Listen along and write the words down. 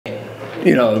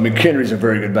McKendree's a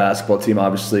very good basketball team.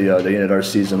 Obviously, they ended our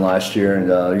season last year, and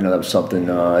that was something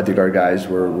I think our guys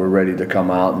were ready to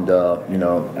come out and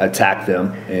attack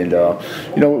them. And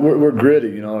we're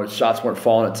gritty. Our shots weren't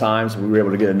falling at times. We were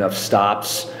able to get enough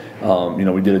stops.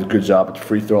 We did a good job at the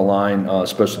free throw line,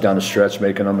 especially down the stretch,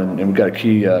 making them, and we got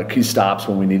key stops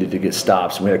when we needed to get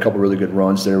stops. And we had a couple really good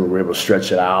runs there where we were able to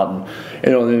stretch it out, and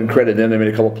then credit them. They made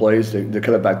a couple plays. They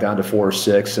cut it back down to 4 or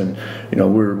 6, and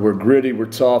we're gritty, we're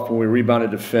tough. When we rebound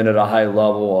and defend at a high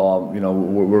level,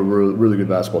 we're a really good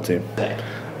basketball team.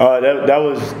 That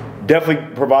was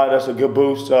definitely provided us a good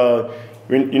boost.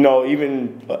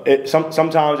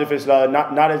 Sometimes if it's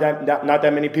not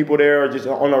that many people there or just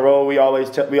on the road, we always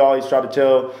try to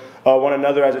tell one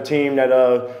another as a team that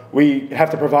we have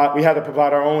to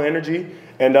provide our own energy.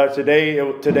 And today,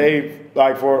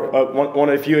 like for one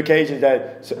of the few occasions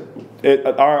that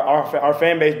our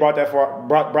fan base brought that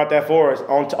for us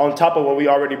on top of what we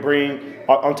already bring,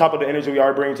 on top of the energy we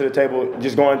already bring to the table,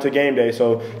 just going to game day.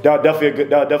 So that was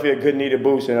definitely a good needed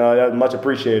boost, and that was much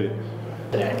appreciated.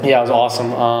 Yeah, it was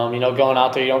awesome. Going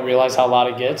out there, you don't realize how loud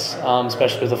it gets,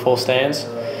 especially with the full stands.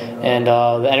 And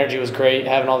the energy was great,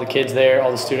 having all the kids there,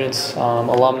 all the students,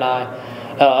 alumni.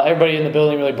 Everybody in the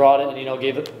building really brought it, and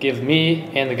give me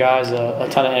and the guys a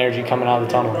ton of energy coming out of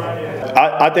the tunnel.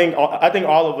 I think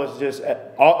all of us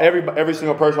every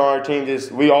single person on our team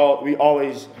we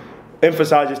always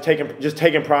emphasize just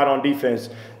taking pride on defense,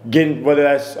 whether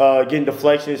that's getting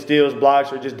deflections, steals,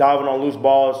 blocks, or just diving on loose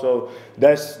balls. So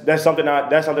that's something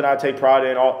I take pride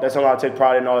in. That's something I take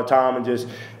pride in all the time, and just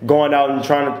going out and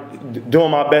doing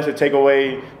my best to take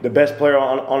away the best player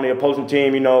on the opposing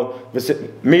team.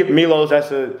 Milos,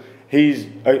 he's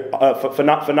a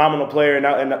phenomenal player,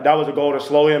 and that was a goal to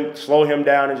slow him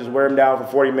down and just wear him down for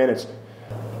 40 minutes.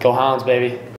 Go Hounds, baby.